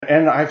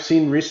And I've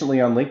seen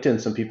recently on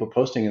LinkedIn some people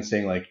posting and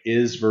saying like,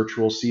 is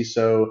virtual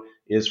CISO,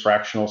 is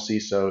fractional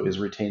CISO, is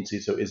retained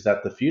CISO, is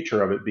that the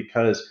future of it?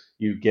 Because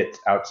you get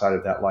outside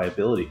of that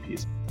liability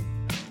piece.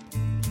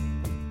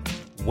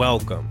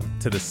 Welcome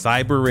to the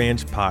Cyber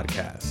Ranch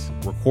podcast,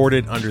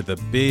 recorded under the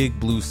big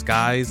blue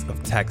skies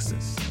of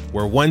Texas,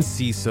 where one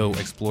CISO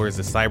explores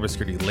the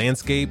cybersecurity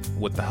landscape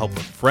with the help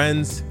of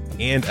friends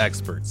and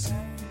experts.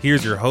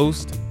 Here's your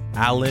host,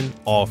 Allan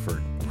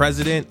Alford,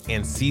 President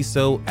and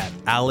CISO at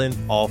Allan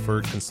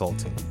Alford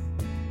Consulting.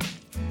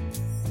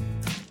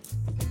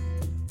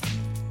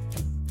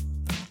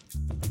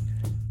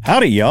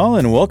 Howdy, y'all,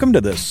 and welcome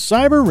to the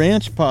Cyber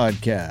Ranch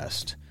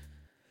podcast.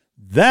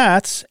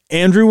 That's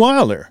Andrew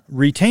Wilder,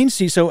 retained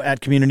CISO at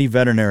Community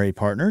Veterinary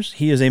Partners.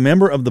 He is a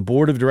member of the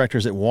board of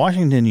directors at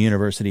Washington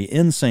University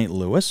in St.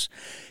 Louis.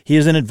 He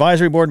is an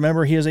advisory board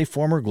member. He is a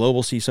former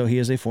Global CISO. He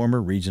is a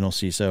former Regional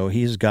CISO.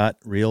 He's got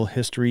real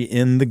history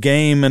in the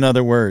game, in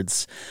other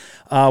words.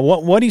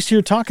 What he's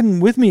here talking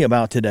with me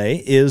about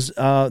today is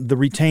the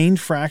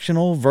retained,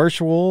 fractional,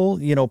 virtual,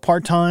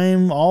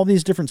 part-time, all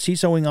these different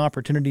CISOing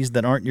opportunities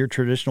that aren't your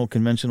traditional,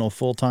 conventional,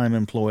 full-time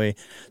employee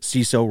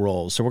CISO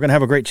roles. So we're going to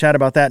have a great chat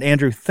about that.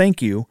 Andrew,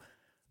 thank you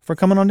for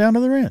coming on down to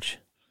the ranch.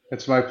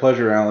 It's my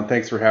pleasure, Allan.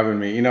 Thanks for having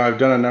me. I've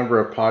done a number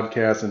of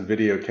podcasts and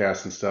video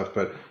casts and stuff,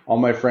 but all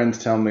my friends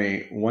tell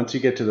me once you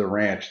get to the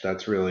ranch,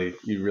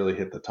 you really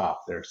hit the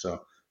top there.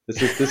 So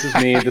this is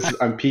me.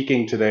 I'm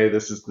peaking today.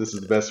 This is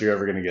the best you're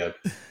ever going to get.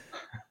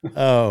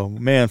 Oh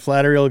man,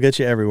 flattery will get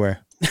you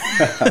everywhere.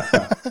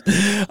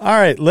 All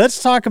right,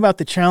 let's talk about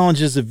the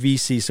challenges of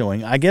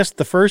vCISOing. I guess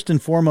the first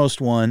and foremost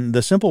one,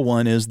 the simple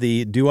one, is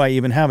do I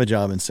even have a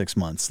job in 6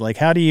 months? Like,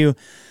 how do you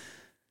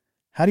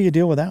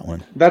deal with that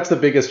one? That's the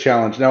biggest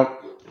challenge. Now,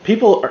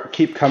 people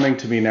keep coming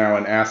to me now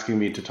and asking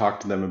me to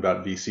talk to them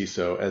about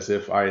vCISO as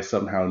if I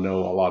somehow know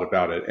a lot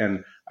about it,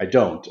 and I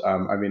don't.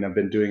 I've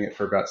been doing it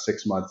for about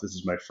 6 months. This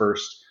is my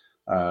first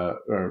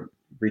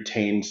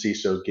retained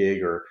CISO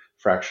gig, or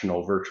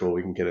fractional virtual.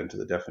 We can get into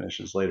the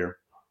definitions later.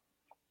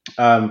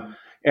 And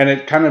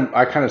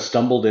I kind of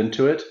stumbled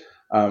into it.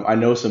 I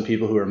know some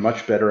people who are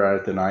much better at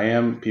it than I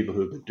am, people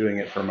who've been doing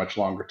it for a much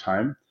longer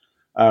time.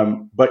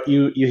 But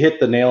you hit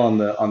the nail on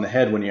the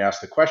head when you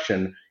ask the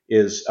question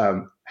is,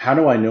 how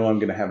do I know I'm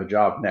going to have a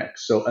job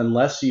next? So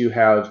unless you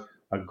have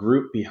a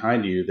group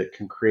behind you that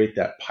can create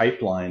that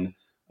pipeline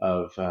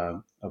of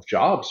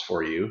jobs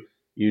for you,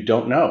 you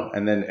don't know.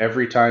 And then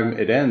every time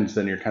it ends,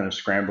 then you're kind of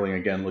scrambling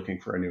again, looking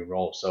for a new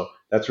role. So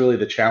that's really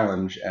the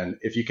challenge. And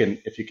if you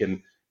can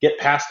get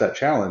past that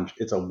challenge,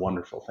 it's a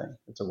wonderful thing.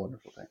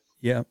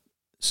 Yeah.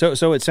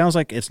 So it sounds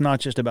like it's not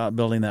just about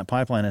building that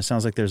pipeline. It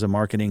sounds like there's a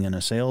marketing and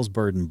a sales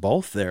burden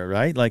both there,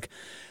 right? Like,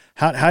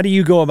 how do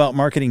you go about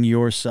marketing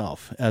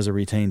yourself as a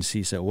retained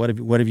CISO?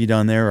 What have you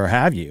done there, or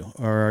have you?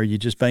 Or are you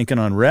just banking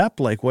on rep?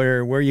 Like,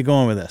 where are you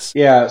going with this?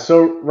 Yeah,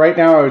 so right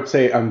now I would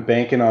say I'm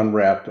banking on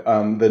rep.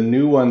 The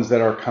new ones that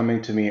are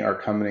coming to me are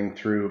coming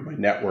through my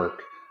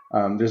network.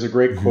 There's a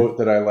great quote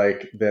that I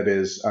like that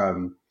is,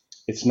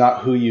 it's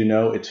not who you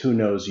know, it's who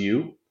knows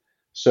you.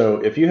 So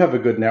if you have a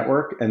good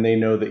network and they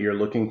know that you're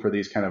looking for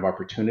these kind of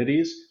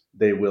opportunities,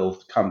 they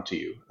will come to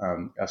you,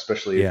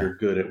 especially if you're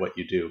good at what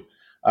you do.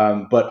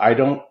 But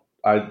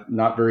I'm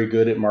not very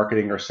good at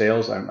marketing or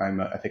sales.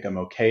 I think I'm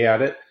okay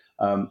at it.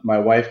 My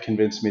wife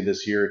convinced me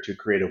this year to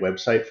create a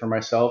website for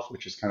myself,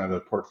 which is kind of a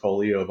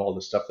portfolio of all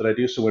the stuff that I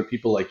do. So when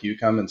people like you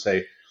come and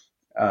say,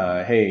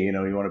 hey, you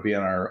want to be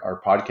on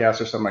our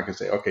podcast or something, I can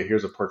say, okay,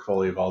 here's a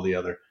portfolio of all the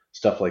other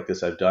stuff like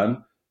this I've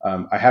done.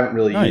 I haven't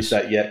really used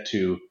that yet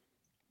to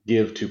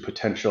give to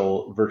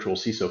potential virtual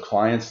CISO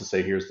clients to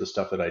say, here's the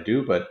stuff that I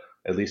do, but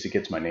at least it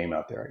gets my name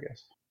out there, I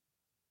guess.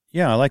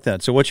 Yeah, I like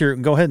that. So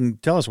go ahead and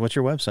tell us, what's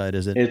your website?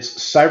 Is it? It's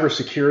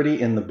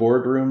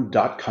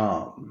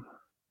cybersecurityintheboardroom.com.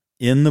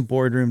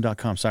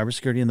 Intheboardroom.com,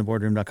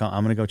 cybersecurityintheboardroom.com.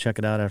 I'm going to go check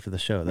it out after the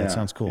show. That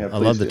sounds cool. I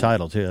love the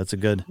title too. That's a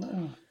good,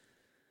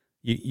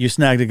 you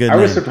snagged a good name.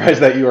 I was surprised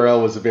that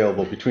URL was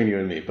available between you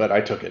and me, but I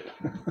took it.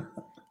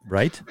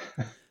 Right?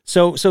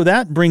 So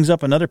that brings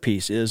up another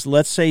piece is,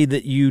 let's say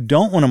that you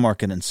don't want to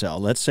market and sell.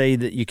 Let's say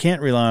that you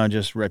can't rely on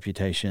just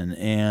reputation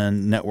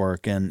and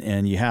network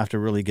and you have to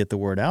really get the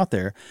word out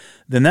there.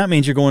 Then that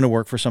means you're going to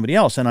work for somebody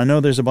else. And I know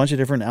there's a bunch of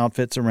different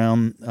outfits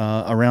around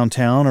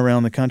town,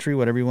 around the country,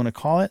 whatever you want to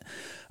call it,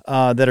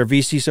 that are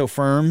vCISO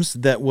firms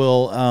that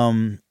will,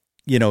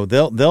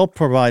 they'll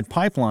provide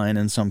pipeline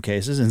in some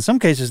cases. In some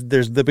cases,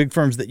 there's the big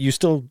firms that you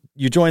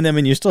join them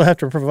and you still have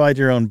to provide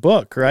your own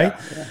book, right?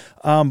 Yeah.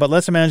 But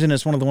let's imagine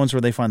it's one of the ones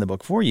where they find the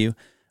book for you.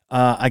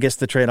 I guess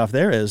the trade-off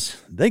there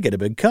is they get a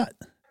big cut.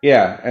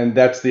 Yeah, and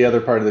that's the other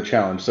part of the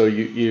challenge. So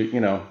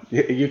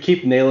you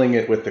keep nailing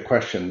it with the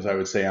questions, I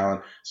would say,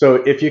 Allan. So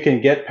if you can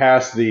get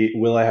past the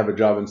will I have a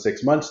job in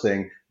 6 months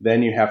thing,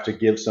 then you have to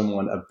give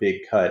someone a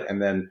big cut.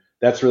 And then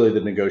that's really the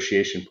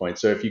negotiation point.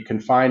 So if you can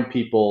find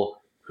people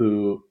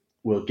who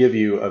will give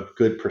you a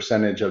good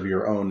percentage of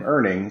your own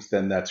earnings,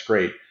 then that's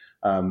great.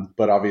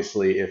 But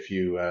obviously, if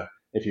you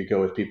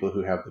go with people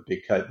who have the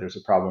big cut, there's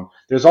a problem.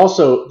 There's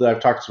also, I've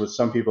talked with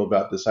some people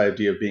about this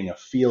idea of being a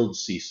field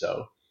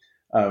CISO.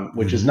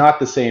 which is not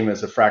the same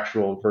as a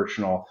fractional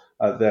virtual.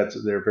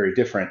 They're very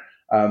different.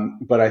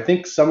 But I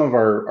think some of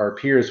our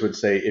peers would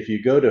say if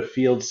you go to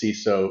field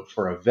CISO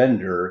for a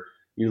vendor,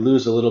 you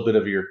lose a little bit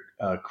of your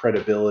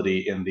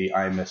credibility in the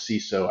I'm a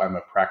CISO, I'm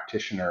a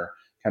practitioner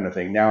kind of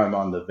thing. Now I'm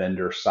on the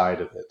vendor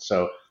side of it.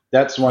 So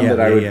that's one that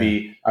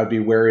I'd be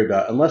wary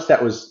about, unless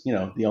that was,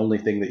 the only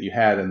thing that you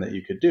had and that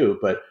you could do.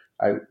 But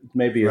I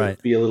maybe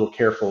be a little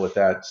careful with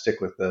that. Stick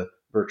with the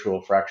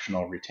virtual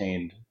fractional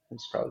retained.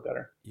 It's probably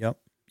better.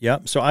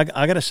 Yep. So I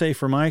got to say,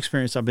 from my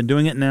experience, I've been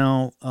doing it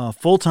now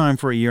full time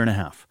for a year and a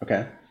half.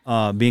 Okay.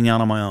 Being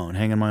out on my own,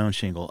 hanging my own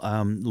shingle.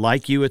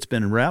 Like you, it's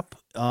been rep.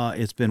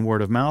 It's been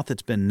word of mouth.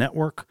 It's been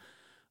network.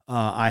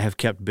 I have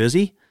kept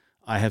busy.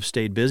 I have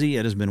stayed busy.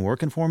 It has been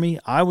working for me.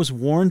 I was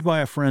warned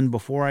by a friend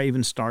before I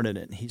even started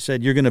it. He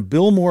said, you're going to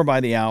bill more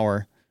by the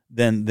hour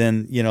than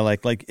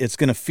like it's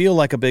going to feel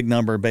like a big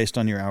number based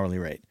on your hourly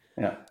rate.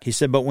 Yeah. He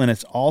said, but when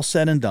it's all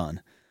said and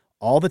done,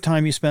 all the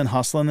time you spend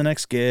hustling the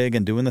next gig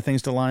and doing the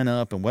things to line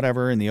up and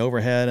whatever, and the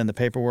overhead and the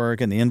paperwork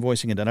and the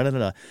invoicing and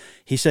da-da-da-da,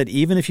 he said,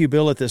 even if you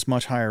bill at this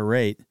much higher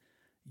rate,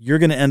 you're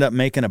going to end up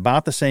making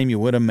about the same you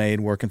would have made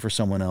working for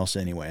someone else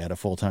anyway at a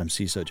full-time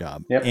CISO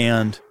job. Yep.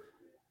 And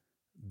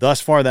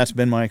thus far, that's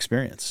been my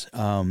experience.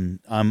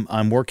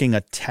 I'm working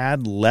a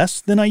tad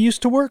less than I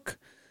used to work,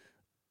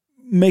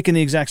 making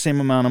the exact same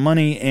amount of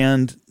money,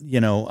 and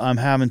I'm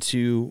having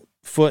to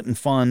foot and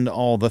fund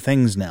all the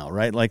things now,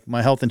 right? Like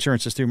my health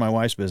insurance is through my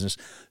wife's business.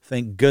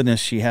 Thank goodness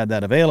she had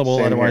that available.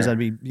 Same Otherwise here. I'd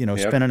be,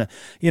 spending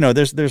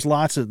there's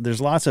lots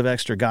of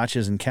extra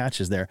gotchas and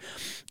catches there.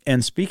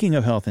 And speaking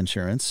of health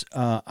insurance,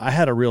 I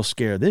had a real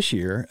scare this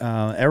year.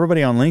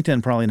 Everybody on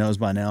LinkedIn probably knows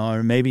by now,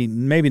 or maybe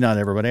not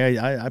everybody.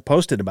 I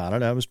posted about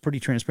it. I was pretty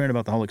transparent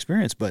about the whole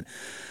experience, but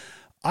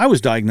I was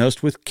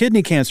diagnosed with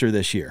kidney cancer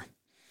this year.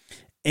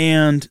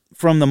 And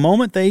from the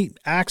moment they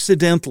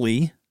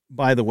accidentally,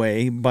 by the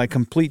way, by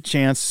complete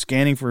chance,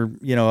 scanning for,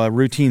 a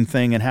routine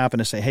thing and happened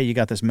to say, hey, you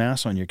got this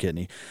mass on your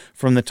kidney.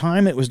 From the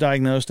time it was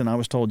diagnosed and I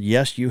was told,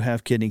 yes, you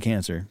have kidney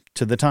cancer,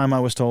 to the time I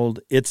was told,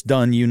 it's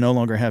done, you no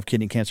longer have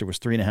kidney cancer, was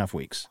 3.5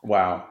 weeks.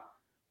 Wow.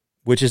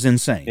 Which is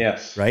insane.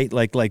 Yes. Right?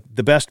 Like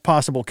the best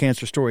possible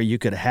cancer story you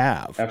could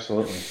have.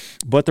 Absolutely.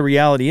 But the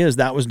reality is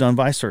that was done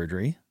by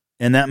surgery,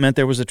 and that meant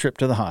there was a trip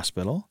to the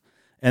hospital,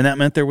 and that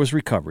meant there was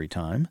recovery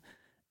time,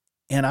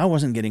 and I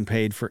wasn't getting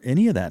paid for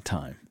any of that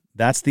time.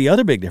 That's the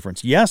other big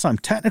difference. Yes, I'm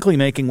technically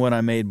making what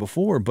I made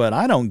before, but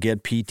I don't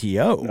get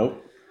PTO.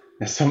 Nope.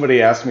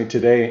 Somebody asked me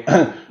today,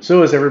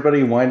 so is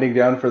everybody winding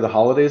down for the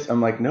holidays?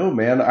 I'm like, no,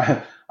 man,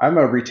 I'm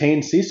a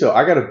retained CISO.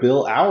 I got to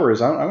bill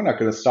hours. I'm not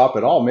going to stop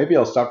at all. Maybe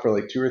I'll stop for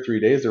like 2 or 3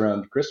 days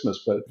around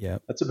Christmas, but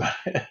that's about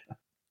it.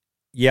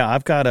 Yeah,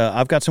 I've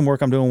got some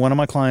work I'm doing. One of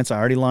my clients, I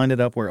already lined it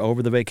up where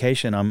over the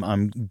vacation,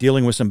 I'm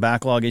dealing with some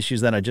backlog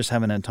issues that I just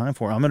haven't had time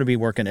for. I'm going to be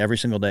working every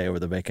single day over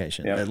the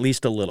vacation, at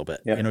least a little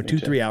bit,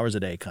 2-3 hours a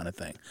day kind of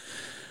thing.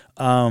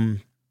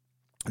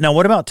 Now,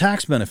 what about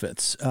tax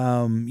benefits?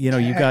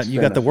 You've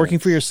got the working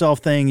for yourself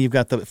thing, you've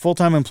got the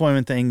full-time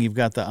employment thing, you've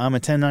got the I'm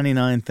a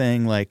 1099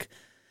 thing. Like,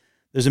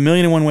 there's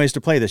 1,000,001 ways to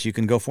play this. You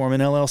can go form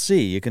an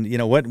LLC. You can,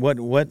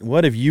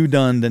 what have you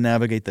done to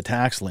navigate the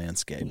tax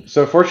landscape?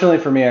 So fortunately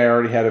for me, I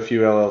already had a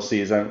few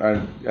LLCs.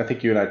 I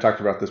think you and I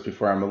talked about this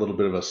before. I'm a little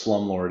bit of a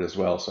slumlord as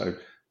well. So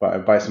I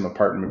buy some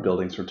apartment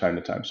buildings from time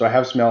to time. So I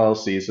have some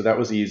LLCs. So that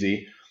was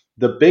easy.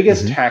 The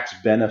biggest tax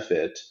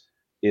benefit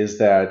is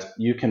that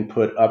you can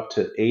put up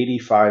to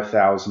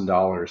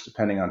 $85,000,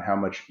 depending on how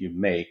much you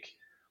make,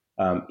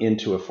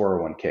 into a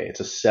 401k.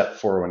 It's a SEP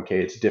 401k.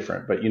 It's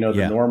different, but the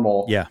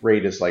normal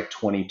rate is like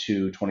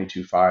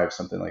 22.5,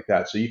 something like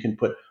that. So you can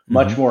put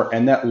much more,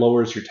 and that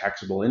lowers your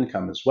taxable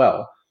income as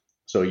well.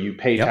 So you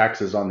pay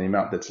taxes on the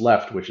amount that's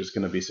left, which is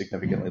going to be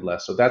significantly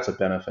less. So that's a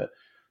benefit.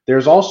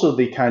 There's also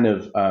the kind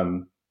of,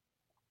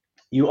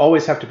 you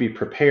always have to be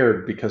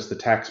prepared because the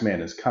tax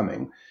man is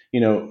coming.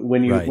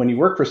 When you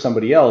work for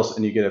somebody else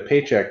and you get a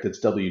paycheck that's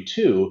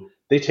W-2,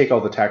 they take all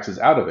the taxes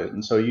out of it.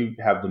 And so you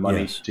have the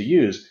money to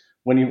use.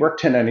 When you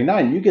work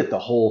 1099, you get the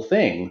whole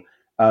thing.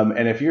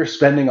 And if you're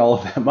spending all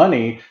of that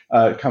money,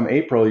 come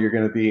April, you're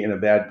going to be in a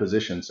bad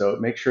position. So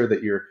make sure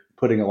that you're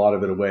putting a lot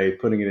of it away,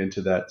 putting it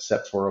into that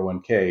SEP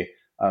 401k.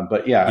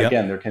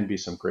 Again, there can be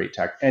some great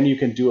tax. And you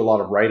can do a lot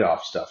of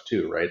write-off stuff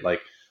too, right?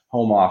 Like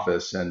home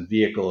office and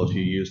vehicle if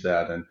you use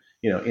that, and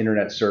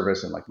internet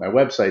service, and like my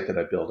website that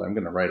I build, I'm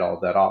going to write all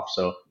of that off.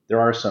 So there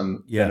are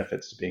some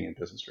benefits to being in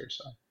business for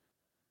yourself.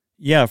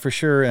 Yeah, for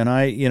sure. And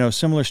I,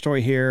 similar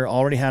story here,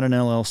 already had an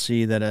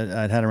LLC that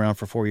I'd had around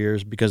for 4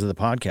 years because of the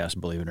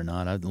podcast, believe it or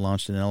not. I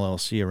launched an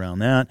LLC around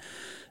that,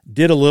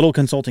 did a little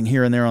consulting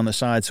here and there on the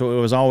side. So it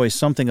was always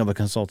something of a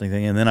consulting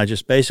thing. And then I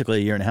just basically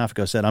a year and a half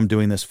ago said, I'm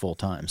doing this full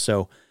time.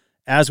 So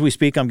as we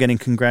speak, I'm getting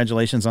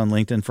congratulations on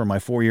LinkedIn for my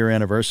 4-year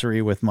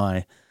anniversary with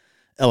my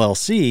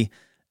LLC.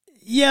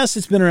 Yes,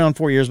 it's been around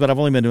 4 years, but I've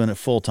only been doing it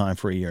full time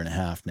for a year and a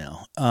half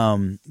now.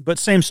 But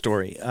same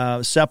story.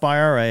 SEP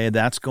IRA,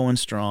 that's going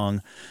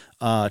strong.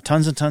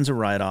 Tons and tons of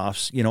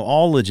write-offs,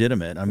 all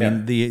legitimate. I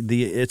mean,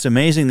 it's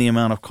amazing the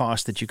amount of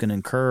cost that you can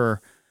incur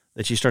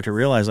that you start to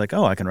realize like,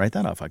 oh, I can write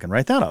that off. I can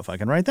write that off. I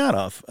can write that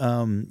off.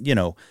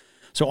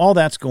 So all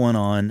that's going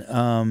on.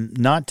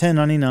 Not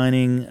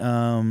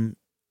 1099ing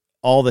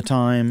all the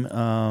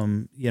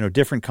time.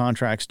 Different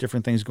contracts,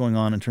 different things going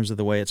on in terms of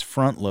the way it's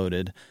front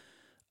loaded.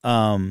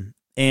 And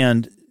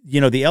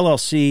the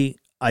LLC,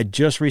 I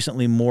just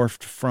recently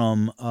morphed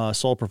from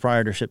sole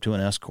proprietorship to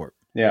an S corp.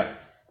 Yeah.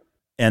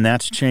 And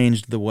that's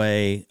changed the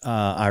way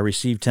I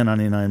receive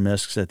 1099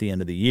 MISCs at the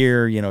end of the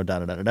year,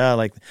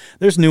 Like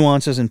there's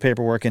nuances in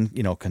paperwork and,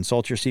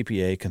 consult your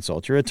CPA,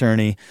 consult your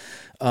attorney.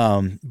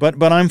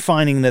 But I'm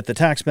finding that the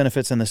tax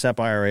benefits and the SEP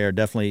IRA are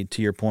definitely,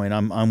 to your point,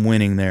 I'm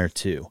winning there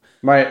too.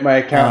 My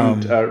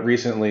accountant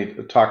recently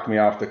talked me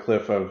off the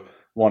cliff of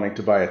wanting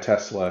to buy a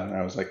Tesla. And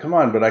I was like, come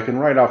on, but I can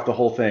write off the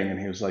whole thing. And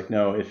he was like,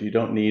 no, if you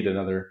don't need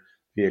another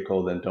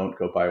vehicle, then don't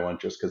go buy one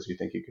just because you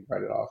think you can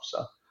write it off.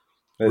 So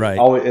right.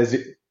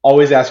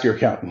 Always ask your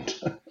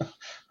accountant.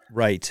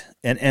 Right.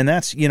 And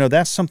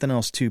that's something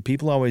else too.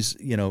 People always,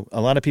 a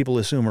lot of people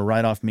assume a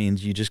write-off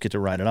means you just get to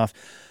write it off.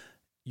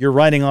 You're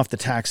writing off the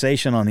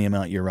taxation on the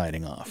amount you're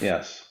writing off.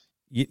 Yes.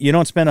 You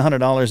don't spend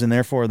 $100 and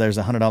therefore there's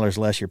 $100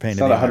 less you're paying. It's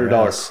not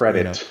 $100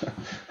 credit.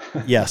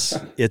 Yes.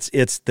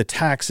 It's the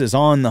taxes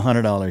on the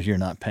 $100 you're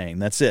not paying.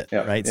 That's it.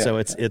 Yep, right. Yeah, so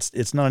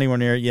it's not anywhere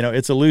near,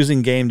 it's a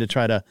losing game to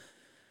try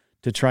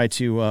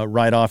to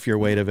write off your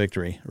way to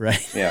victory.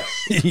 Right. Yes.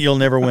 You'll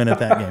never win at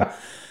that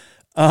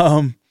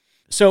game.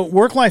 So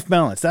work-life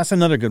balance, that's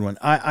another good one.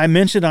 I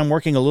mentioned I'm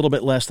working a little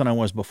bit less than I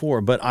was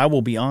before, but I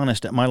will be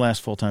honest, at my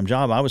last full-time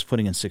job, I was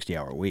putting in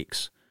 60-hour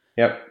weeks.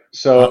 Yep.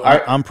 So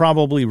I'm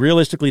probably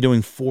realistically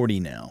doing 40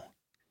 now.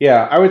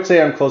 Yeah, I would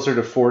say I'm closer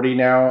to 40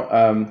 now.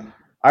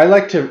 I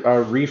like to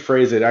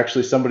rephrase it.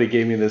 Actually, somebody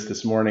gave me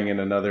this morning in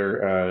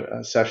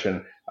another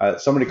session.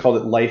 Somebody called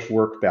it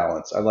life-work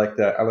balance. I like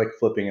that. I like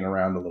flipping it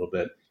around a little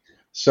bit.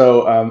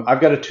 So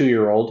I've got a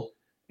 2-year-old.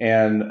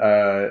 And,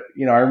 I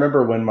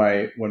remember when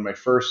my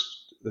first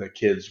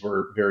kids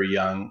were very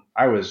young,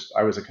 I was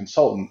a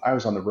consultant. I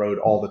was on the road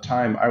all the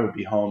time. I would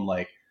be home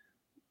like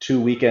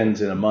 2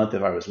 weekends in a month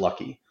if I was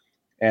lucky.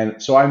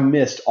 And so I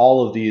missed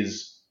all of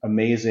these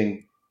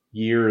amazing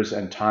years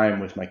and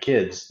time with my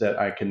kids that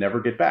I can never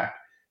get back.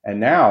 And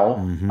now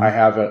I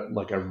have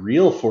a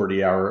real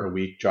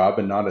 40-hour-a-week job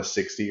and not a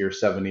 60 or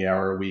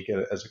 70-hour-a-week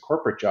as a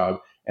corporate job.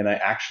 And I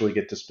actually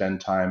get to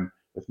spend time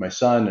with my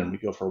son, and we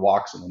go for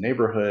walks in the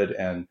neighborhood,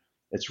 and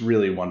it's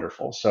really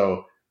wonderful.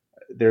 So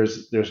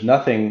there's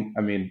nothing,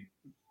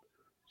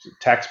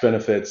 tax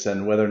benefits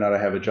and whether or not I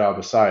have a job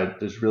aside,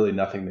 there's really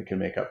nothing that can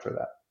make up for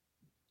that.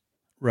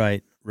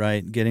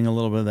 Right. Getting a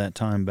little bit of that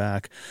time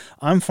back.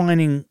 I'm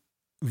finding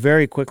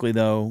very quickly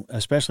though,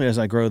 especially as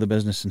I grow the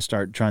business and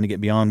start trying to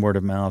get beyond word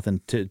of mouth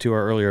and to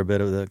our earlier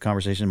bit of the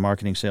conversation,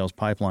 marketing, sales,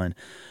 pipeline,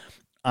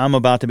 I'm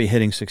about to be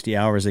hitting 60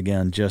 hours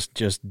again,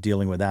 just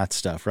dealing with that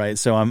stuff, right?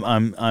 So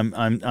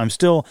I'm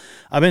still,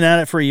 I've been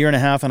at it for a year and a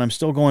half, and I'm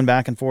still going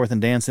back and forth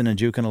and dancing and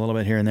juking a little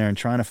bit here and there and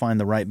trying to find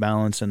the right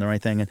balance and the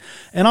right thing.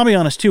 And I'll be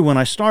honest too, when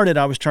I started,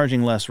 I was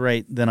charging less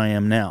rate than I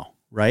am now,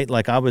 right?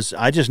 Like I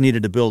just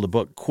needed to build a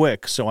book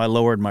quick, so I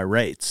lowered my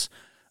rates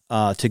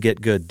to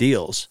get good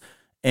deals.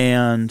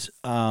 And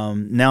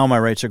now my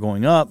rates are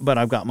going up, but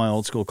I've got my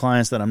old school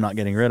clients that I'm not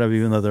getting rid of,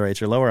 even though the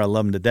rates are lower. I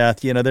love them to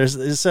death.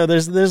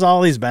 There's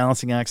all these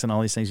balancing acts and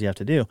all these things you have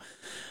to do.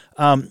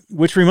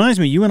 Which reminds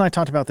me, you and I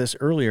talked about this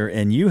earlier,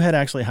 and you had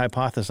actually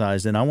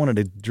hypothesized, and I wanted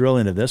to drill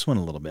into this one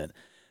a little bit,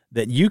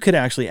 that you could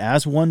actually,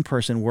 as one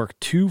person, work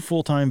 2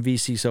 full-time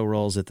vCISO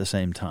roles at the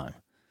same time.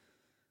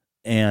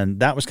 And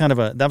that was kind of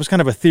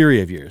a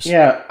theory of yours.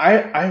 Yeah,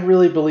 I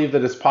really believe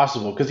that it's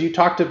possible, because you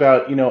talked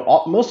about,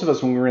 most of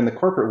us when we were in the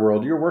corporate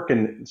world, you're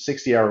working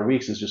 60-hour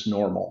weeks is just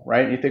normal,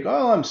 right? And you think,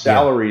 oh, I'm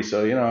salary,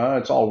 so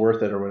it's all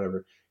worth it or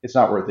whatever. It's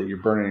not worth it.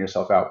 You're burning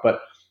yourself out.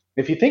 But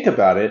if you think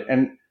about it,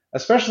 and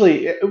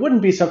especially, it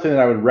wouldn't be something that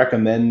I would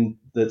recommend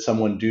that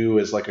someone do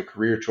as like a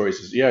career choice.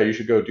 Is you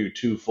should go do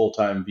 2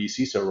 full-time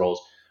vCISO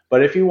roles.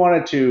 But if you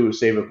wanted to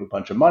save up a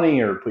bunch of money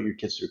or put your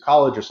kids through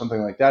college or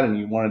something like that, and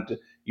you wanted to,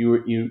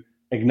 you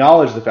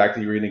acknowledge the fact that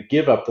you were going to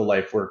give up the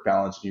life-work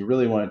balance and you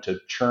really wanted to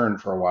churn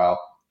for a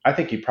while, I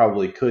think you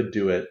probably could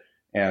do it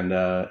and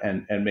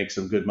make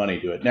some good money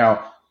do it.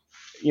 Now,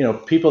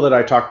 people that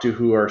I talk to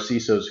who are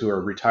CISOs who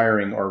are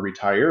retiring or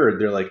retired,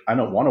 they're like, I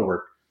don't want to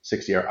work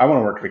 60 hours. I want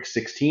to work like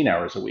 16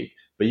 hours a week.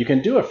 But you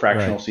can do a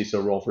fractional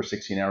CISO role for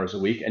 16 hours a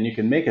week, and you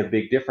can make a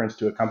big difference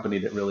to a company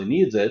that really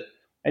needs it.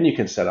 And you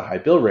can set a high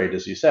bill rate,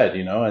 as you said,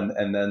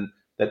 and then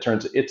that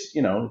turns, it's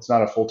it's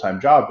not a full-time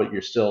job, but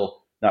you're still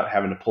not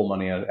having to pull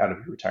money out of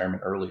your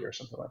retirement early or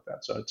something like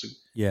that. So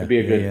it'd be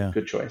a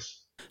good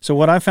choice. So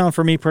what I found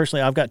for me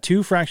personally, I've got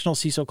 2 fractional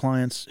CISO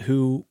clients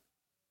who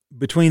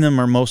between them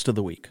are most of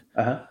the week.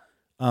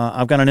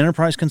 I've got an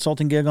enterprise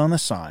consulting gig on the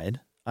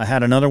side. I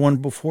had another one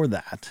before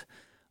that.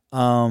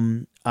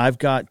 I've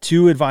got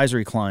 2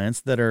 advisory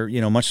clients that are,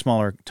 much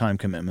smaller time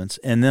commitments.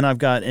 And then I've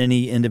got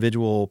any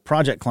individual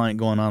project client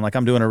going on. Like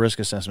I'm doing a risk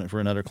assessment for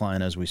another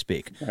client as we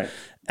speak. Right.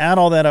 Add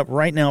all that up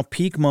right now,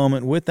 peak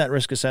moment with that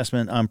risk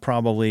assessment, I'm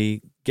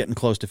probably getting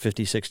close to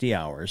 50, 60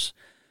 hours.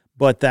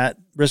 but that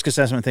risk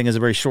assessment thing is a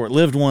very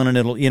short-lived one, and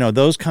it'll,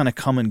 those kind of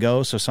come and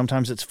go. So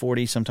sometimes it's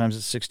 40, sometimes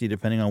it's 60,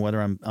 depending on whether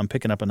I'm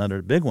picking up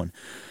another big one.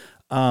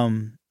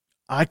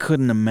 I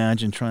couldn't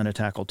imagine trying to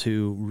tackle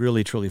 2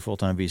 really, truly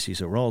full-time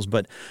vCISO roles.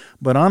 But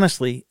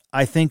honestly,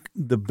 I think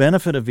the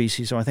benefit of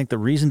vCISO, I think the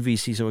reason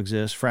vCISO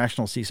exists,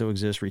 fractional CISO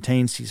exists,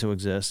 retained CISO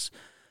exists,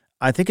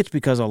 I think it's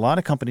because a lot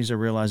of companies are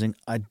realizing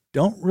I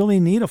don't really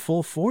need a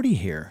full 40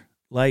 here.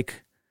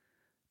 Like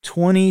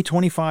 20,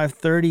 25,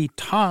 30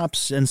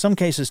 tops, in some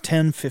cases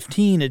 10,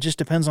 15. It just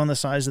depends on the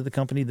size of the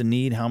company, the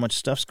need, how much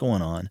stuff's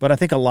going on. But I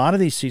think a lot of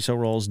these CISO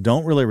roles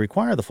don't really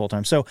require the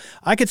full-time. So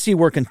I could see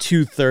working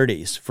 2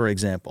 30s, for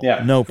example.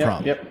 Yeah. No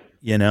problem. Yep.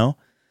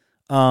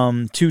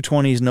 2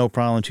 20s, no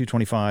problem. 2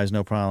 25s,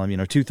 no problem.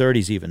 2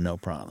 30s even, no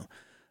problem.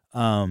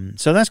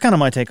 So that's kind of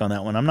my take on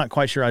that one. I'm not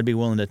quite sure I'd be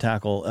willing to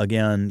tackle,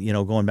 again,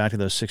 going back to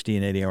those 60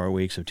 and 80-hour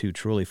weeks of 2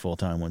 truly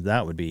full-time ones.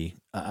 That would be,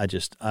 I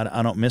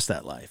don't miss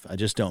that life. I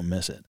just don't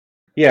miss it.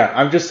 Yeah,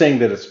 I'm just saying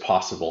that it's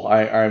possible.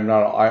 I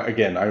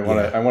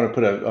want to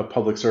put a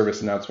public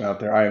service announcement out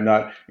there. I am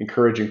not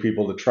encouraging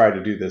people to try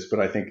to do this, but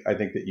I think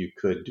that you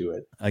could do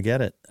it. I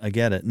get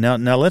it.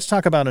 Now let's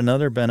talk about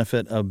another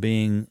benefit of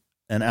being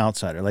an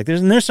outsider. Like there's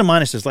some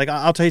minuses. Like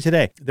I'll tell you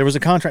today, there was a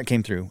contract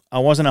came through. I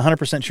wasn't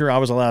 100% sure I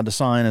was allowed to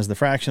sign as the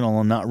fractional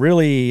and not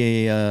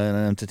really an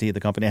entity of the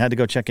company. I had to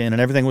go check in and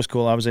everything was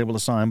cool. I was able to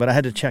sign, but I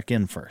had to check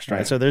in first,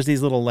 right? So there's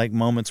these little like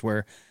moments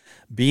where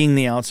being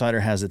the outsider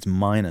has its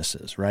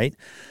minuses, right?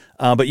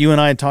 But you and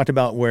I had talked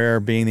about where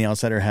being the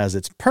outsider has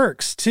its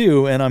perks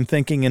too. And I'm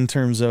thinking in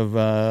terms of,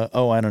 I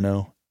don't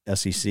know,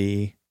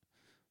 SEC,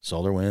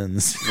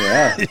 SolarWinds.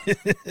 Yeah.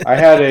 I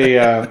had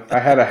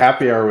a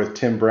happy hour with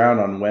Tim Brown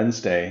on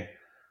Wednesday.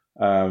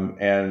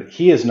 And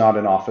he is not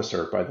an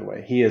officer, by the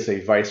way. He is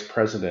a vice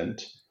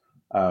president.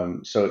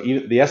 So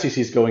the SEC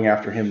is going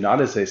after him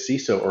not as a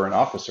CISO or an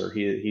officer.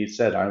 He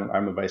said,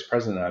 I'm a vice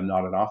president. I'm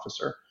not an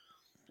officer.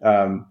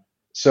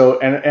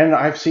 So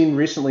I've seen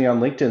recently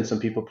on LinkedIn some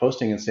people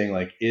posting and saying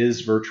like,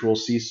 is virtual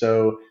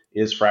CISO,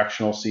 is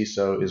fractional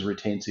CISO, is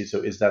retained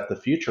CISO, is that the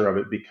future of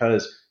it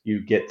because you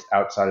get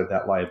outside of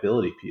that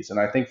liability piece? And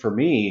I think for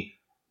me,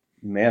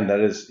 man, that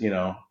is,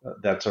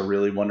 that's a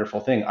really wonderful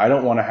thing. I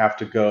don't want to have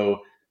to go,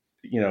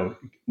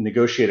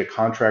 negotiate a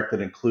contract that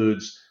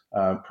includes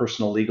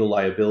personal legal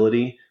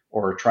liability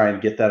or try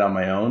and get that on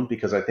my own,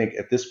 because I think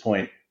at this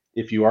point,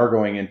 if you are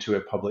going into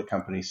a public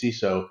company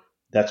CISO,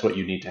 that's what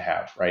you need to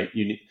have, right?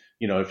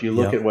 If you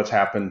look at what's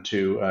happened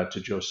to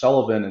Joe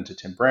Sullivan and to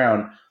Tim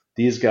Brown,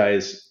 these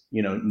guys,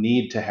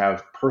 need to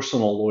have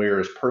personal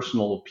lawyers,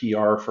 personal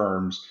PR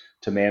firms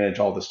to manage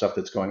all the stuff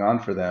that's going on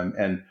for them.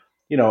 And,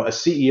 a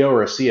CEO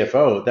or a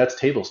CFO, that's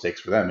table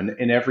stakes for them. And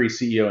in every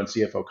CEO and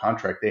CFO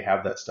contract, they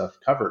have that stuff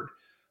covered.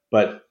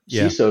 But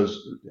CISOs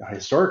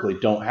historically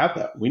don't have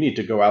that. We need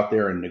to go out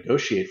there and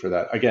negotiate for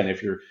that. Again,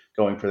 if you're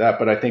going for that.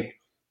 But I think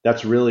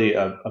that's really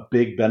a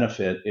big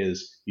benefit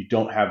is you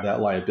don't have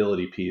that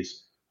liability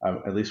piece.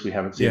 At least we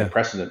haven't seen a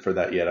precedent for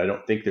that yet. I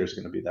don't think there's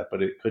going to be that,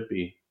 but it could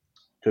be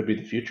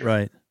the future.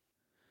 Right.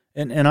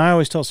 And I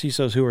always tell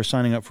CISOs who are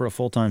signing up for a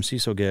full-time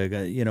CISO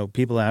gig,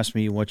 people ask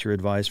me, what's your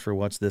advice for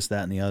what's this,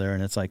 that, and the other?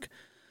 And it's like,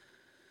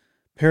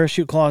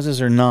 parachute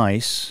clauses are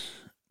nice,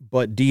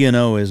 but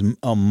D&O is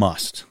a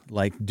must.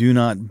 Like, do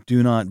not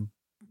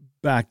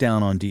back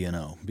down on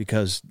D&O,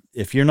 because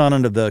if you're not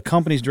under the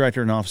company's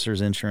director and officer's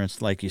insurance,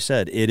 like you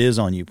said, it is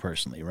on you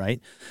personally, right?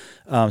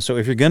 So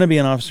if you're going to be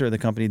an officer of the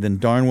company, then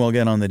darn well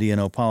get on the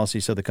D&O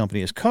policy so the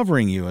company is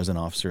covering you as an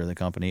officer of the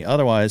company.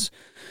 Otherwise,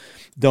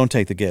 don't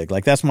take the gig.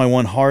 Like, that's my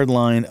one hard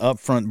line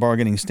upfront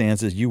bargaining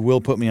stance is you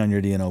will put me on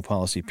your D&O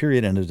policy,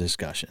 period, end of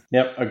discussion.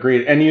 Yep,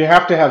 agreed. And you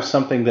have to have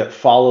something that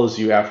follows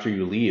you after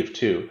you leave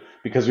too,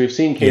 because we've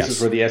seen cases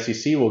where the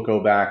SEC will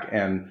go back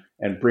and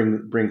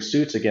bring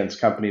suits against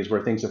companies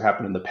where things have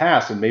happened in the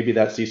past, and maybe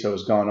that CISO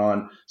has gone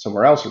on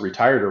somewhere else or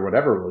retired or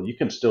whatever. Well, you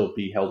can still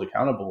be held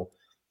accountable.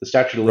 The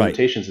statute of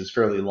limitations is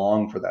fairly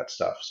long for that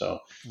stuff. So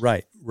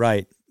Right.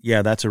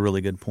 Yeah, that's a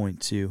really good point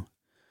too.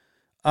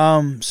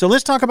 So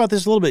let's talk about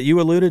this a little bit. You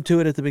alluded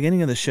to it at the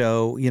beginning of the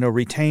show,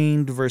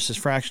 retained versus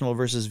fractional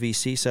versus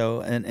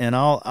vCISO. And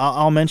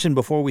I'll mention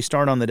before we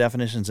start on the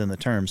definitions and the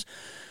terms,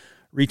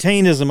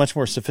 retained is a much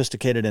more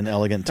sophisticated and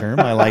elegant term.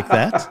 I like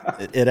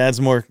that. It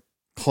adds more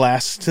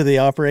class to the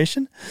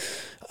operation.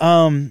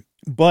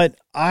 But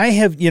I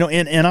have,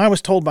 and I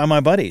was told by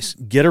my buddies,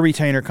 get a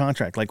retainer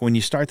contract. Like when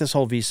you start this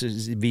whole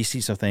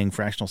vCISO thing,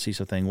 fractional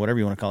CISO thing, whatever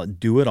you want to call it,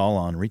 do it all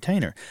on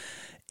retainer.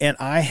 And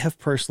I have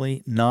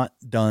personally not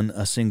done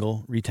a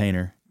single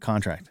retainer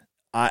contract.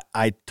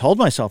 I told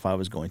myself I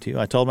was going to.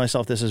 I told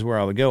myself this is where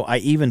I would go. I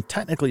even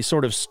technically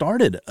sort of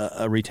started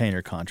a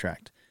retainer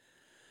contract.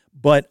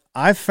 But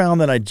I've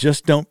found that I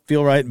just don't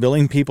feel right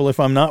billing people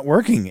if I'm not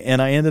working.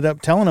 And I ended up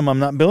telling them I'm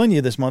not billing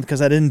you this month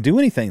because I didn't do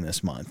anything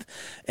this month.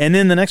 And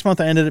then the next month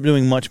I ended up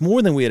doing much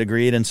more than we had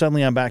agreed. And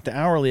suddenly I'm back to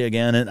hourly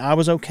again. And I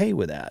was okay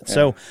with that.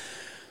 Yeah.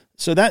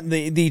 So that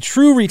the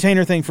true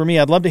retainer thing for me,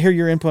 I'd love to hear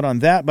your input on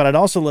that, but I'd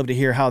also love to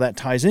hear how that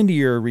ties into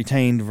your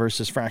retained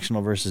versus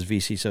fractional versus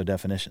vCISO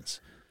definitions.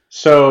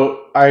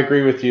 So I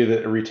agree with you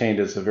that retained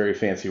is a very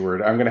fancy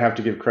word. I'm going to have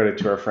to give credit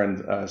to our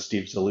friend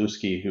Steve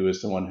Zelewski, who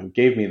is the one who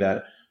gave me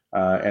that,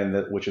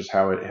 which is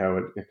how it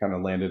kind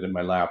of landed in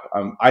my lap.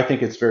 I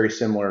think it's very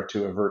similar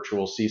to a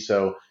virtual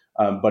CISO,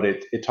 but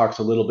it talks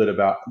a little bit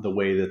about the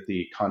way that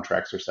the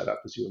contracts are set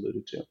up, as you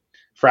alluded to.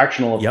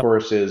 Fractional, of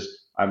course,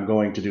 is I'm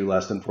going to do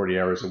less than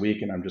 40 hours a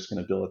week, and I'm just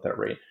going to bill at that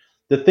rate.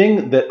 The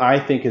thing that I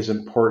think is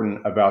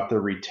important about the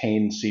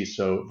retained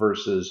CISO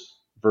versus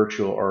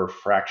virtual or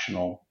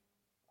fractional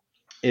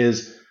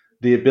is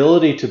the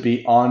ability to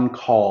be on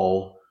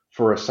call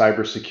for a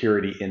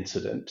cybersecurity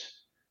incident.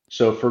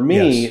 So for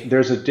me,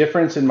 there's a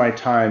difference in my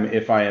time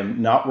if I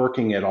am not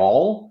working at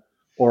all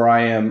or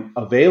I am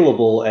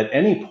available at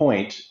any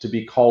point to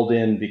be called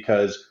in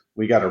because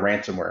we got a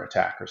ransomware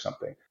attack or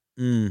something.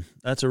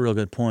 That's a real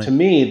good point. To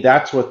me,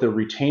 that's what the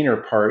retainer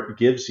part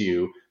gives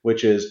you,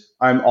 which is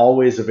I'm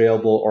always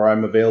available or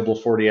I'm available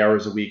 40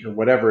 hours a week or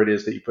whatever it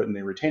is that you put in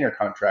the retainer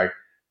contract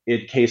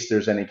in case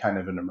there's any kind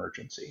of an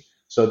emergency.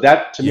 So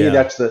that to me,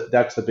 that's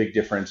the big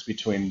difference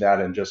between that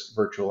and just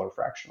virtual or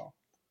fractional.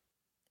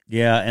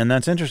 Yeah, and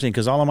that's interesting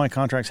because all of my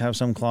contracts have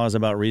some clause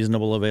about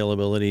reasonable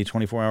availability,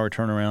 24-hour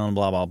turnaround,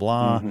 blah, blah,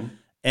 blah. Mm-hmm.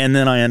 And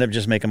then I end up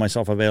just making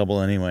myself available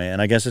anyway.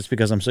 And I guess it's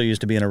because I'm so used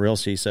to being a real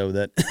CISO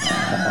that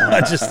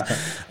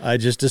I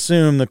just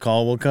assume the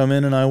call will come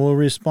in and I will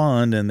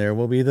respond and there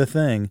will be the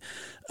thing.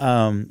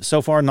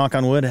 So far, knock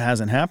on wood, it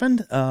hasn't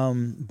happened.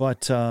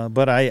 But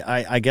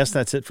I guess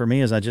that's it for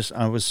me. Is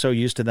I was so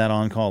used to that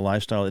on-call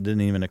lifestyle, it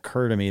didn't even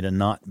occur to me to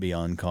not be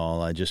on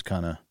call. I just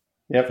kind of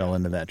fell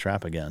into that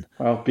trap again.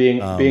 Well, being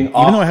even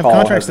though I have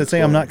contracts that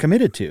say I'm not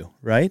committed to,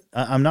 right?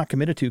 I'm not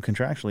committed to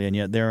contractually, and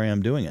yet there I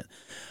am doing it.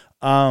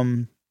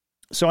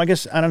 So I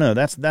guess, I don't know,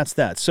 that's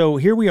that. So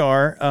here we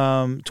are,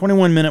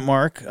 21-minute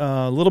mark,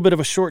 a little bit of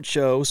a short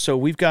show. So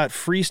we've got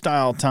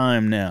freestyle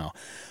time now.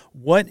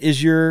 What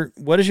is your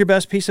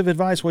best piece of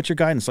advice? What's your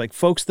guidance? Like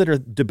folks that are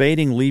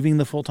debating leaving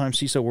the full-time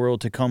CISO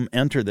world to come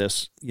enter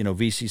this,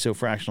 vCISO,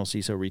 fractional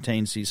CISO,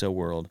 retained CISO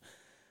world.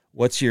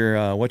 What's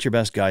your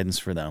best guidance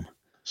for them?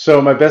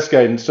 So my best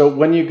guidance. So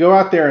when you go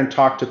out there and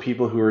talk to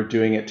people who are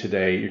doing it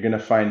today, you're going to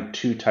find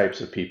two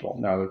types of people.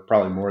 Now, there's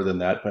probably more than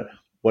that, but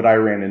what I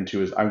ran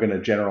into is I'm going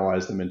to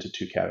generalize them into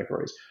two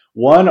categories.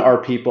 One are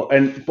people,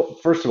 and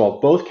first of all,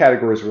 both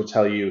categories will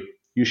tell you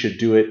you should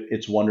do it.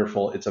 It's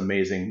wonderful. It's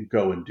amazing.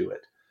 Go and do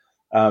it.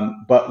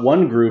 But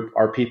one group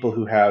are people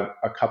who have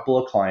a couple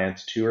of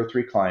clients, 2 or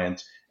 3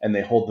 clients, and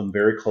they hold them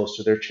very close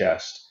to their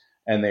chest.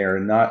 And they are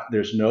not,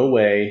 there's no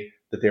way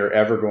that they're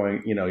ever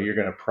going, you're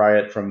going to pry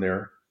it from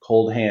their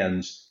cold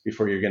hands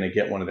before you're going to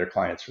get one of their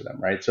clients for them,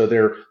 right? So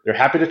they're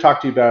happy to talk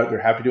to you about it.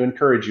 They're happy to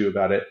encourage you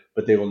about it,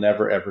 but they will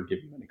never, ever give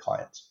you any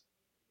clients.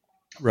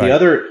 Right.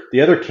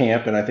 The other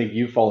camp, and I think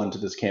you fall into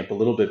this camp a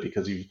little bit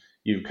because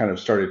you've kind of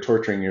started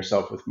torturing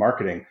yourself with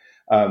marketing,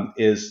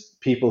 is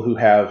people who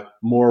have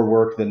more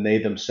work than they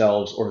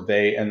themselves or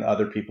they and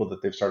other people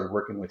that they've started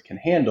working with can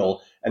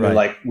handle. And they're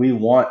like, we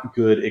want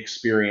good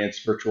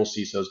experienced virtual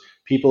CISOs,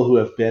 people who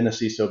have been a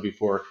CISO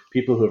before,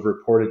 people who have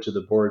reported to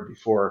the board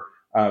before.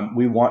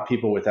 We want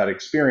people with that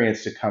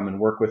experience to come and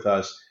work with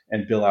us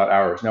and bill out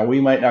hours. Now,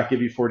 we might not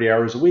give you 40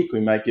 hours a week.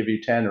 We might give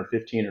you 10 or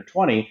 15 or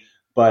 20,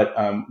 but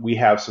we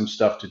have some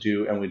stuff to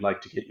do and we'd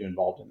like to get you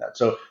involved in that.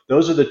 So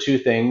those are the two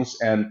things.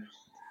 And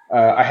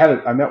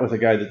I met with a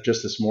guy that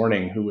just this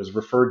morning who was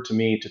referred to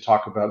me to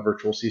talk about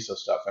virtual CISO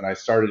stuff. And I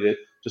started it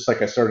just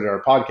like I started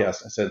our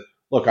podcast. I said,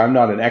 look, I'm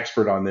not an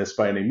expert on this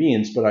by any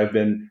means, but I've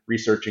been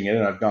researching it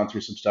and I've gone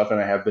through some stuff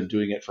and I have been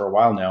doing it for a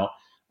while now.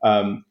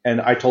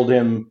 And I told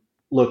him,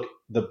 look,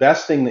 the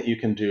best thing that you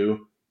can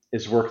do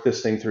is work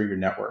this thing through your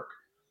network.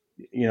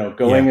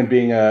 Going and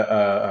being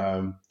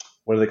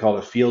what do they call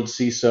it, a field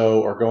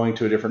CISO or going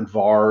to a different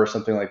VAR or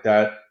something like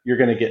that, you're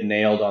going to get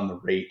nailed on the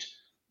rate.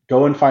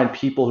 Go and find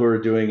people who are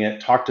doing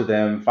it, talk to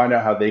them, find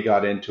out how they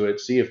got into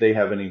it, see if they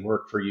have any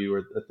work for you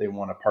or that they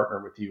want to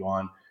partner with you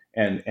on,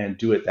 and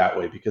do it that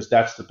way, because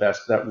that's the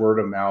best, that word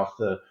of mouth,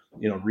 the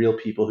real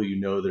people who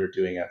that are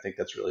doing it. I think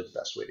that's really the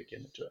best way to get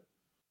into it.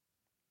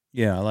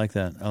 Yeah, I like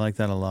that. I like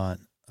that a lot.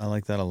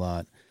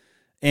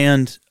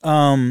 And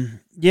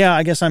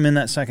I guess I'm in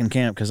that second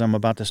camp because I'm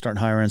about to start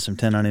hiring some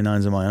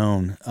 1099s of my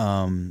own.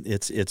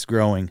 It's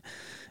growing.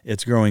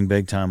 It's growing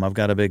big time. I've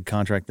got a big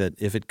contract that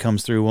if it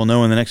comes through, we'll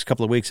know in the next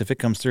couple of weeks. If it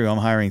comes through, I'm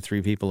hiring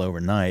 3 people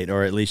overnight,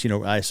 or at least,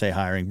 I say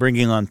hiring,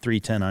 bringing on 3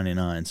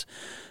 1099s.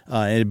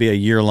 It'd be a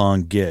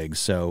year-long gig.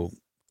 So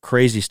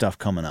crazy stuff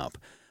coming up.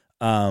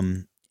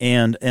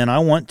 And I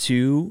want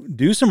to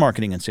do some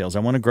marketing and sales. I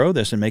want to grow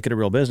this and make it a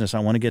real business. I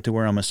want to get to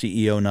where I'm a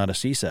CEO, not a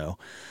CISO,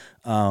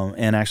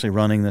 and actually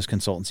running this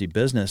consultancy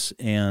business.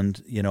 And,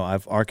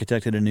 I've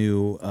architected a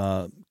new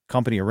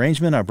company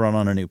arrangement. I brought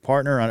on a new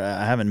partner.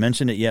 I haven't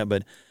mentioned it yet,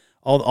 but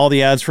all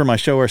the ads for my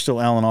show are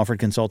still Allan Offered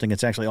Consulting.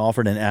 It's actually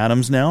offered in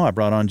Adams now. I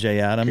brought on Jay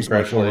Adams,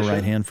 my former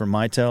right hand from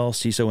Mitel,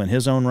 CISO in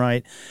his own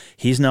right.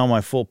 He's now my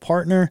full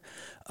partner.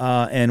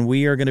 And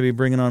we are going to be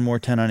bringing on more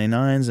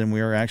 1099s, and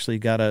we are actually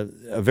got a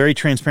very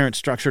transparent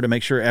structure to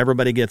make sure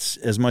everybody gets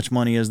as much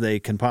money as they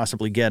can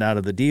possibly get out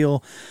of the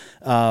deal.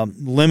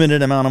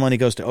 Limited amount of money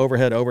goes to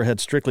overhead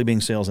strictly being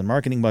sales and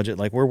marketing budget.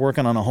 Like, we're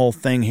working on a whole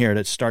thing here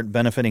to start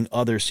benefiting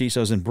other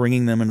CISOs and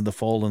bringing them into the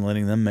fold and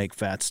letting them make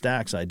fat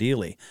stacks,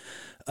 ideally.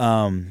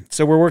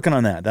 So we're working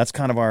on that. That's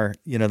kind of our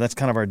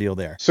deal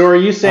there. So are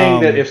you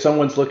saying that if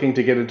someone's looking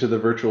to get into the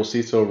virtual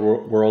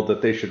CISO world,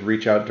 that they should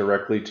reach out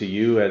directly to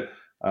you at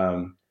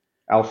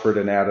Alfred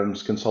and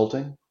Adams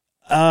Consulting?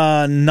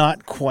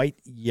 Not quite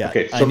yet.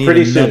 Okay, so I need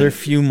pretty another soon.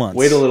 few months.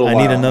 Wait a little while.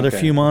 I need another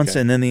few months, okay.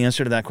 and then the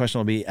answer to that question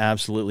will be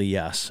absolutely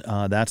yes.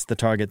 That's the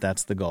target.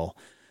 That's the goal.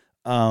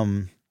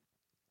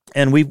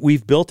 And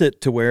we've built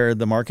it to where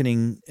the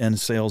marketing and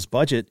sales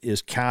budget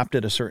is capped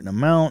at a certain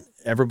amount.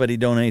 Everybody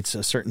donates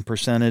a certain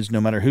percentage,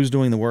 no matter who's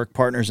doing the work,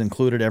 partners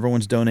included.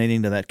 Everyone's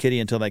donating to that kitty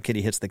until that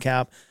kitty hits the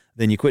cap.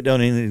 Then you quit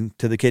donating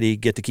to the kitty,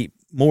 get to keep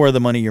more of the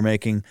money you're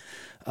making.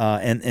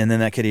 And then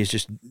that kitty is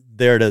just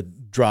there to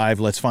drive.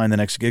 Let's find the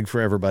next gig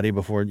for everybody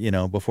before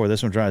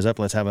this one dries up.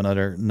 Let's have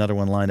another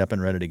one lined up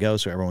and ready to go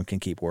so everyone can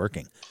keep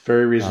working.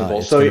 Very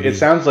reasonable. So it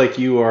sounds like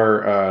you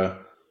are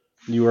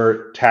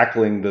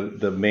tackling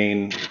the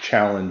main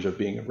challenge of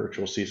being a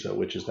virtual CISO,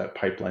 which is that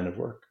pipeline of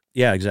work.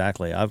 Yeah,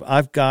 exactly.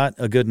 I've got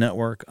a good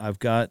network. I've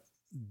got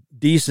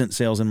decent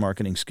sales and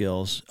marketing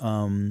skills.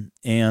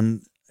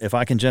 And if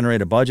I can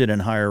generate a budget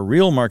and hire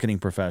real marketing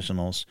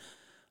professionals,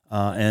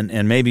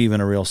 and maybe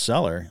even a real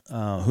seller,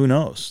 who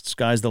knows?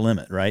 Sky's the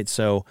limit, right?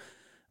 So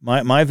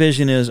my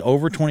vision is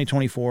over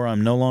 2024,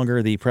 I'm no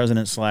longer the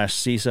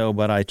president/CISO,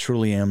 but I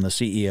truly am the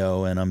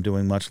CEO, and I'm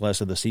doing much less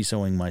of the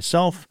CISOing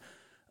myself,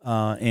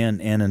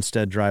 and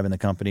instead driving the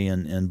company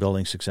and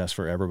building success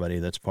for everybody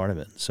that's part of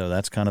it. So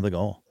that's kind of the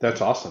goal.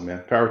 That's awesome,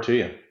 man. Power to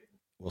you.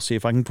 We'll see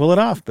if I can pull it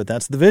off, but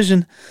that's the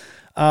vision.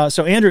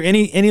 So Andrew,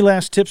 any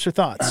last tips or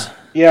thoughts?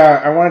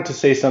 Yeah, I wanted to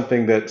say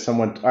something that so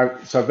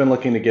I've been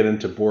looking to get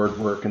into board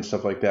work and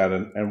stuff like that.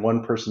 And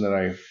one person that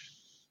I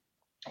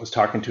was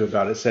talking to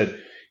about it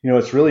said,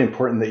 it's really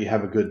important that you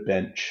have a good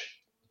bench.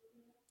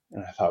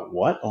 And I thought,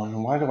 what? Oh,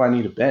 and why do I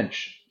need a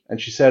bench? And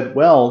she said,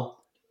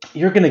 well,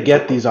 you're going to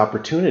get these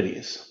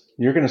opportunities.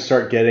 You're going to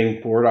start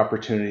getting board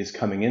opportunities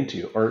coming into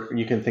you. Or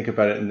you can think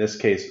about it in this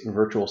case,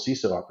 virtual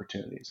CISO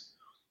opportunities.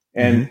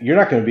 And you're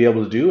not going to be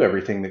able to do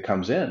everything that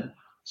comes in.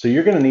 So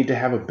you're going to need to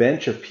have a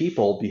bench of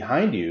people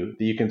behind you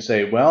that you can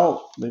say,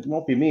 well, it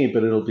won't be me,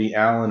 but it'll be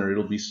Allan, or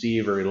it'll be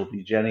Steve, or it'll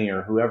be Jenny,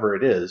 or whoever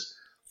it is.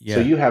 Yeah,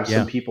 so you have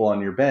some people on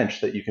your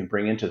bench that you can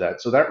bring into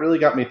that. So that really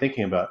got me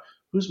thinking about,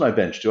 who's my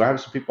bench? Do I have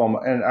some people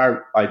on and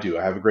I do.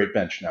 I have a great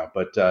bench now,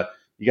 but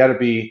you got to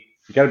be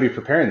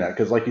preparing that,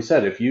 because like you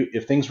said,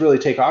 if things really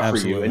take off for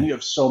you and you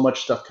have so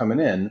much stuff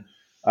coming in,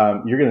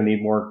 you're going to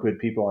need more good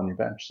people on your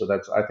bench. So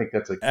I think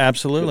that's a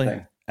absolutely good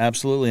thing.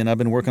 Absolutely. And I've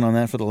been working on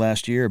that for the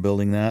last year,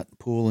 building that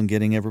pool and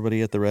getting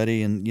everybody at the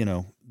ready. And,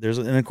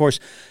 and of course,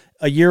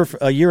 a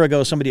year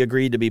ago, somebody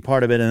agreed to be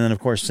part of it. And then, of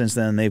course, since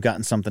then, they've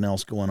gotten something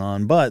else going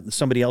on. But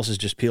somebody else has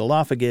just peeled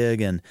off a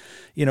gig. And,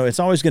 it's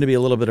always going to be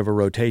a little bit of a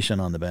rotation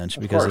on the bench,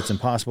 because it's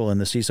impossible in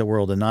the CISO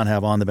world to not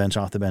have on the bench,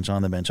 off the bench,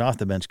 on the bench, off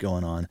the bench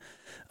going on.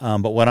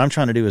 But what I'm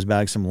trying to do is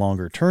bag some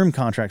longer term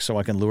contracts so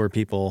I can lure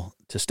people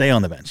to stay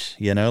on the bench,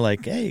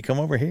 like, hey, come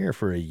over here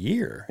for a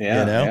year,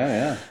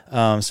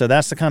 So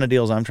that's the kind of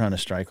deals I'm trying to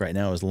strike right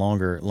now, is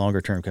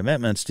longer term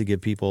commitments to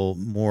give people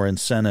more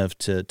incentive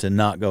to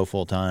not go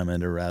full time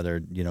and to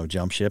rather,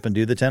 jump ship and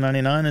do the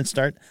 1099 and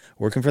start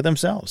working for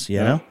themselves,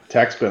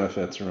 Tax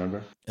benefits,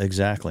 remember?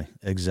 Exactly.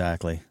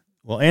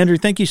 Well, Andrew,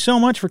 thank you so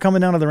much for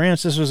coming down to the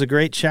ranch. This was a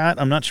great chat.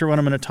 I'm not sure what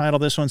I'm going to title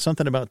this one,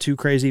 something about 2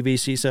 crazy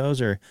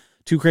vCISOs or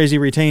 2 crazy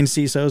retained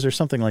CISOs or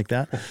something like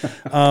that.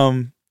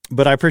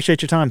 But I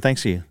appreciate your time.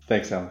 Thanks to you.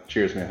 Thanks, Allan.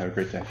 Cheers, man. Have a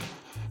great day.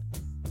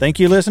 Thank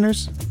you,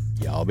 listeners.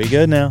 Y'all be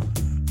good now.